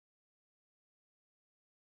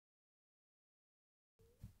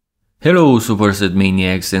Hello Superset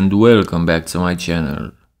Maniacs and welcome back to my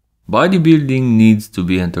channel. Bodybuilding needs to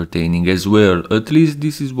be entertaining as well, at least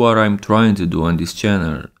this is what I'm trying to do on this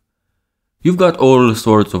channel. You've got all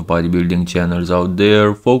sorts of bodybuilding channels out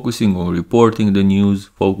there, focusing on reporting the news,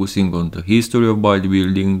 focusing on the history of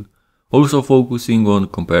bodybuilding, also focusing on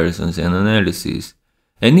comparisons and analysis.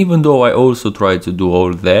 And even though I also try to do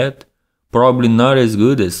all that, probably not as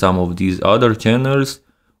good as some of these other channels,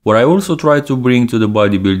 what I also try to bring to the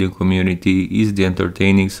bodybuilding community is the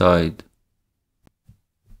entertaining side.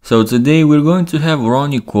 So today we're going to have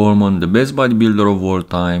Ronnie Coleman, the best bodybuilder of all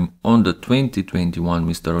time, on the 2021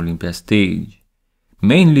 Mr. Olympia stage,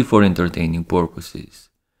 mainly for entertaining purposes.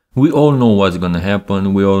 We all know what's gonna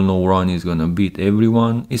happen, we all know Ronnie is gonna beat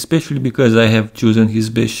everyone, especially because I have chosen his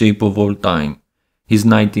best shape of all time, his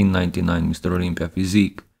 1999 Mr. Olympia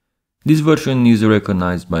physique. This version is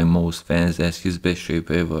recognized by most fans as his best shape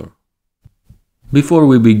ever. Before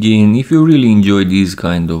we begin, if you really enjoy these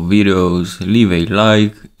kind of videos, leave a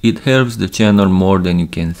like, it helps the channel more than you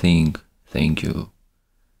can think. Thank you.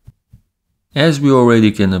 As we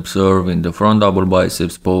already can observe in the front double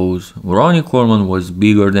biceps pose, Ronnie Coleman was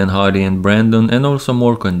bigger than Hardy and Brandon and also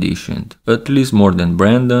more conditioned, at least more than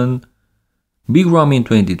Brandon. Big Ramy in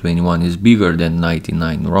 2021 is bigger than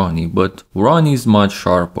 99 Ronnie, but Ronnie is much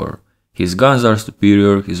sharper. His guns are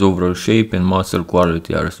superior, his overall shape and muscle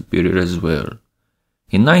quality are superior as well.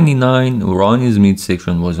 In 99, Ronnie's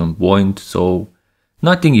midsection was on point, so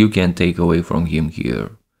nothing you can take away from him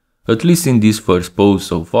here. At least in this first pose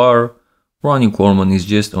so far, Ronnie Coleman is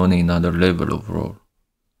just on another level overall.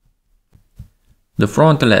 The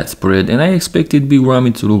front lat spread, and I expected Big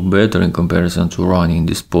Ramy to look better in comparison to Ronnie in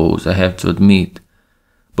this pose, I have to admit.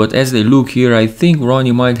 But as they look here, I think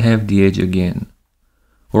Ronnie might have the edge again.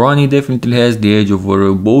 Ronnie definitely has the edge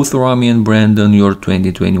over both Ramy and Brandon, your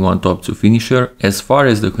 2021 top 2 finisher, as far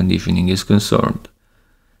as the conditioning is concerned.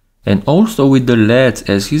 And also with the lats,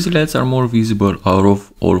 as his lats are more visible out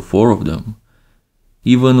of all four of them.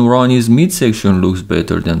 Even Ronnie's midsection looks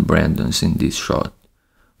better than Brandon's in this shot.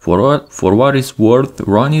 For what it's worth,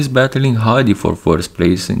 Ronnie is battling Hardy for first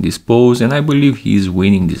place in this pose, and I believe he is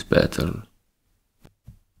winning this battle.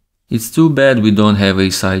 It's too bad we don't have a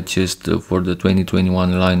side chest for the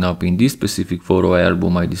 2021 lineup in this specific photo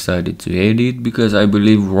album I decided to edit, because I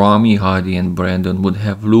believe Ramy, Hardy and Brandon would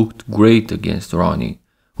have looked great against Ronnie,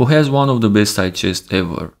 who has one of the best side chests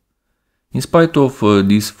ever. In spite of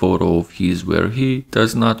this photo of his where he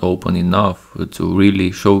does not open enough to really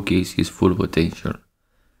showcase his full potential.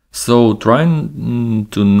 So trying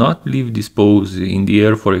to not leave this pose in the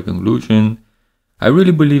air for a conclusion, I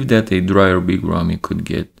really believe that a drier Big Ramy could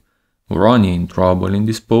get Ronnie in trouble in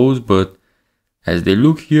this pose, but as they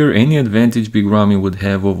look here, any advantage Big Ramy would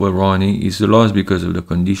have over Ronnie is lost because of the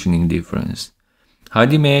conditioning difference.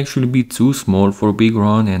 Hardy may actually be too small for Big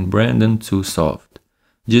Ron and Brandon too soft,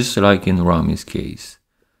 just like in Ramy's case.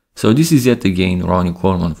 So this is yet again Ronnie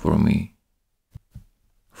Coleman for me.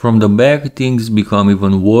 From the back, things become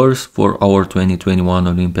even worse for our 2021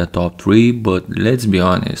 Olympia top 3, but let's be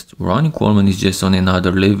honest, Ronnie Coleman is just on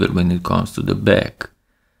another level when it comes to the back.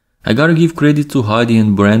 I gotta give credit to Hardy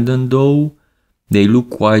and Brandon though, they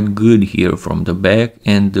look quite good here from the back,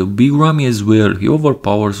 and the Big Ramy as well, he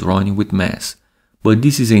overpowers Ronnie with mass. But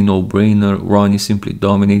this is a no-brainer, Ronnie simply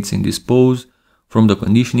dominates in this pose, from the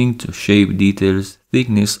conditioning to shape details,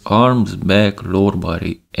 thickness, arms, back, lower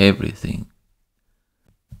body, everything.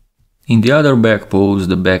 In the other back pose,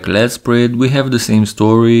 the back lat spread, we have the same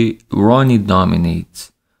story, Ronnie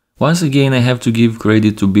dominates. Once again, I have to give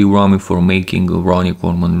credit to Big Ramy for making Ronnie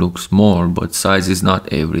Coleman look small, but size is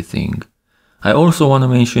not everything. I also want to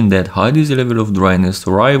mention that Hardy's level of dryness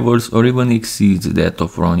rivals or even exceeds that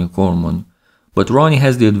of Ronnie Coleman, but Ronnie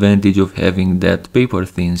has the advantage of having that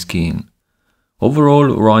paper-thin skin.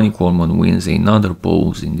 Overall, Ronnie Coleman wins another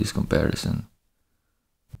pose in this comparison.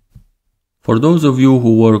 For those of you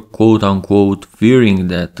who were quote-unquote fearing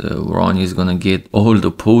that Ronnie is gonna get all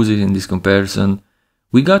the poses in this comparison,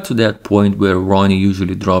 we got to that point where Ronnie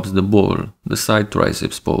usually drops the ball, the side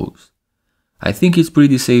triceps pose. I think it's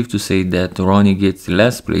pretty safe to say that Ronnie gets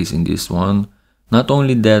last place in this one, not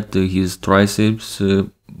only that his triceps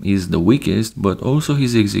is the weakest, but also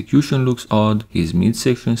his execution looks odd, his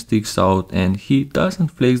midsection sticks out and he doesn't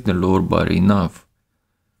flex the lower body enough.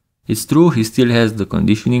 It's true he still has the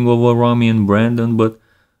conditioning over Ramy and Brandon, but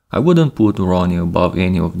I wouldn't put Ronnie above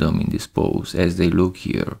any of them in this pose as they look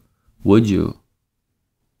here, would you?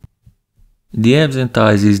 The abs and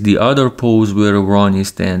thighs is the other pose where Ronnie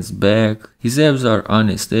stands back. His abs are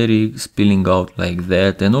unaesthetic, spilling out like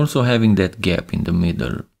that and also having that gap in the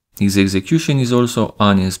middle. His execution is also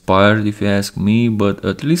uninspired if you ask me, but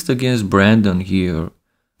at least against Brandon here,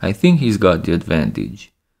 I think he's got the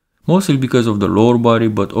advantage. Mostly because of the lower body,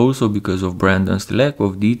 but also because of Brandon's lack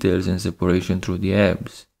of details and separation through the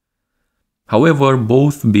abs. However,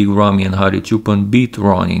 both Big Ramy and Harry Chupin beat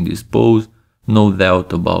Ronnie in this pose, no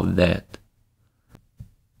doubt about that.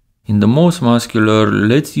 In the most muscular,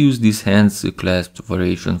 let's use this hands clasped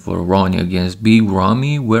variation for Ronnie against Big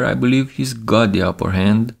Ramy, where I believe he's got the upper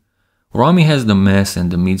hand. Ramy has the mass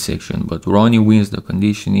and the midsection, but Ronnie wins the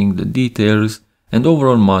conditioning, the details, and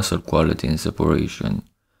overall muscle quality and separation.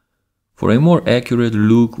 For a more accurate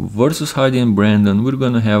look versus Hardy and Brandon, we're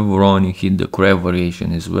gonna have Ronnie hit the crab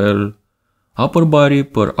variation as well. Upper body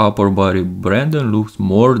per upper body, Brandon looks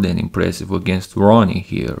more than impressive against Ronnie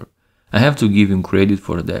here. I have to give him credit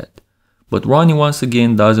for that. But Ronnie once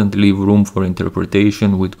again doesn't leave room for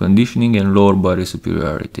interpretation with conditioning and lower body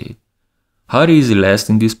superiority. Harry is last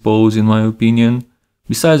in this pose in my opinion.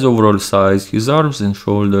 Besides overall size, his arms and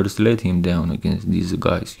shoulders let him down against these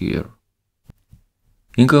guys here.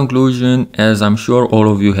 In conclusion, as I'm sure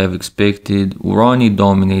all of you have expected, Ronnie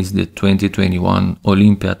dominates the 2021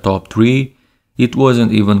 Olympia top 3. It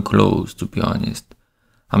wasn't even close, to be honest.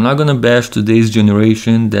 I'm not gonna bash today's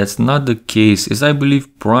generation, that's not the case, as I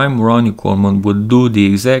believe prime Ronnie Coleman would do the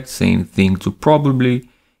exact same thing to probably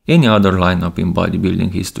any other lineup in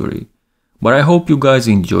bodybuilding history. But I hope you guys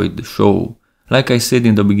enjoyed the show. Like I said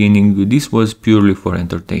in the beginning, this was purely for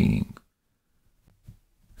entertaining.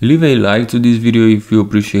 Leave a like to this video if you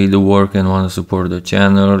appreciate the work and want to support the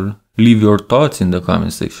channel. Leave your thoughts in the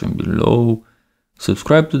comment section below.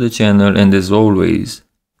 Subscribe to the channel, and as always,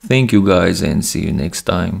 thank you guys and see you next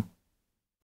time.